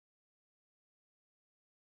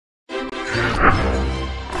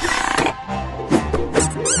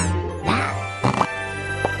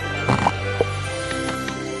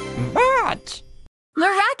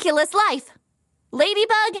Miraculous Life.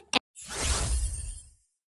 Ladybug and...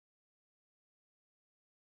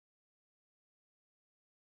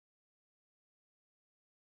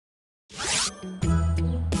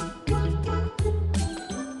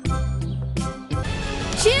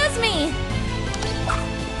 Choose me!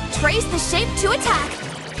 Trace the shape to attack.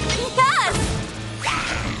 Yes!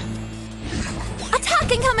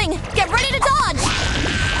 Attack incoming! Get ready to dodge!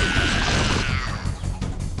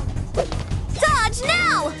 Dodge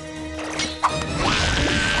now!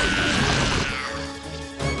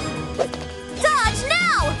 Dodge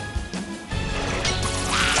now!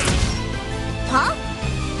 Huh?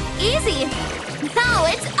 Easy! Now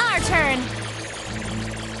it's our turn!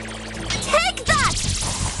 Take that!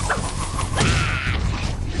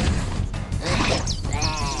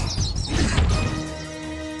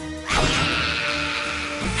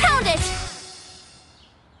 Pound it!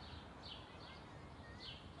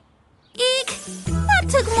 Eek! That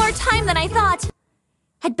took more time than I thought.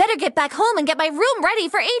 I'd better get back home and get my room ready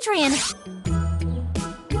for Adrien.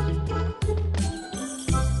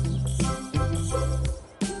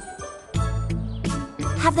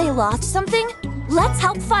 Have they lost something? Let's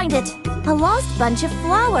help find it. A lost bunch of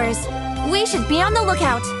flowers. We should be on the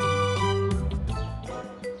lookout.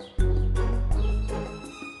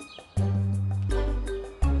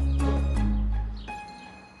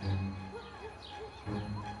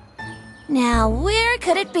 Now, where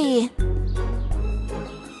could it be?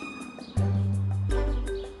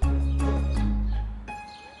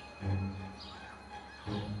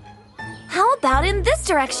 How about in this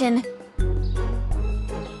direction?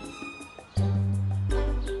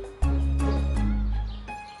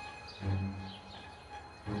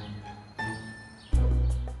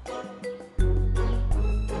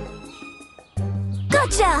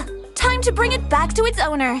 Gotcha! Time to bring it back to its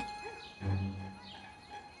owner.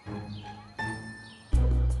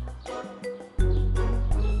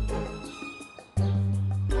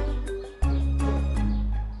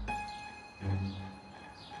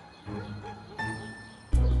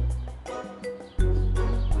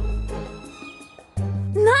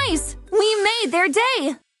 Nice! We made their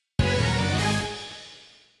day!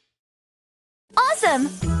 Awesome!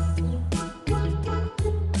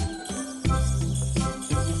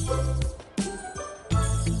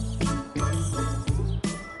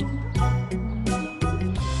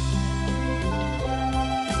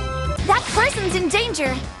 That person's in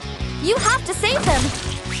danger! You have to save them!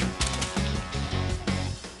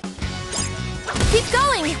 Keep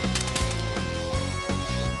going!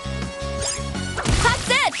 That's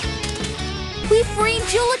it! We freed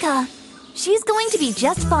Julika! She's going to be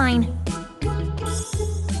just fine.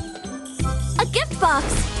 A gift box!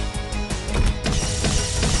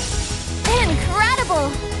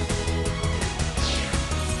 Incredible!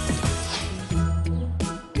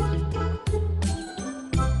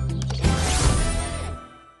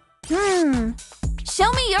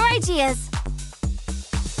 Show me your ideas.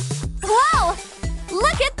 Wow!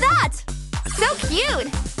 Look at that! So cute!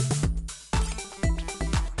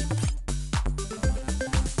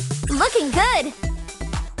 Looking good!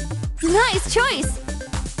 Nice choice!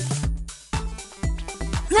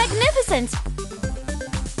 Magnificent!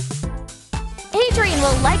 Adrien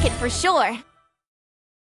will like it for sure.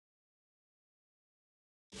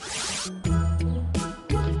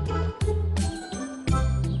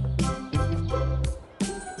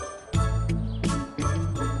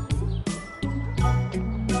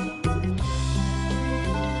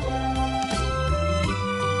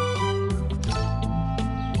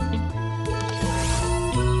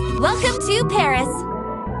 Welcome to Paris!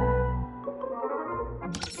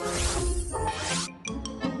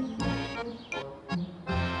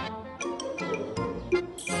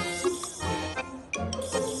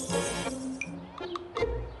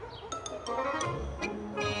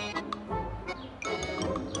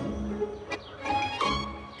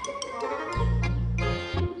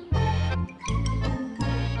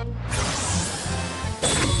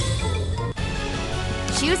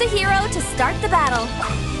 Choose a hero to start the battle.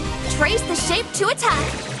 Trace the shape to attack.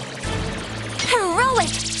 Heroic!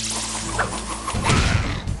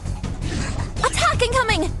 Attack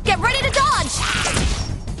incoming! Get ready to dodge!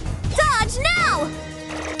 Dodge now!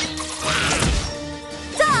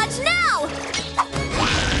 Dodge now!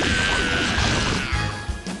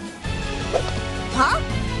 Huh?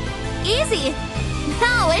 Easy!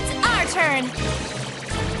 Now it's our turn!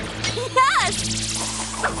 Yes!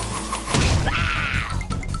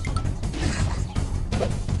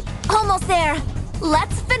 Almost there!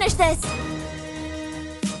 Let's finish this!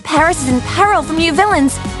 Paris is in peril from you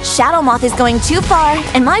villains! Shadow Moth is going too far,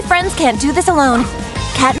 and my friends can't do this alone.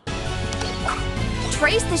 Cat...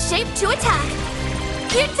 Trace the shape to attack.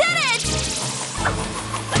 You did it!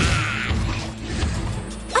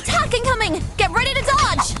 Attack incoming! Get ready to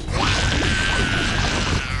dodge!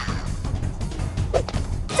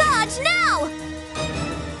 Dodge now!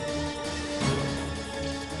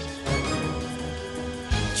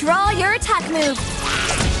 Draw your attack move.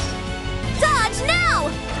 Dodge now!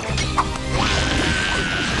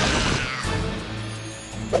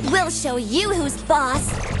 We'll show you who's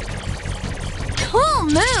boss. Cool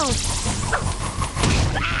move!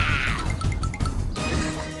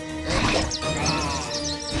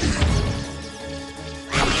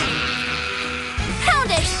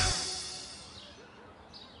 Pound it!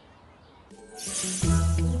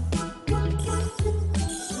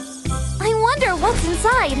 I wonder what's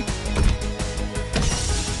inside.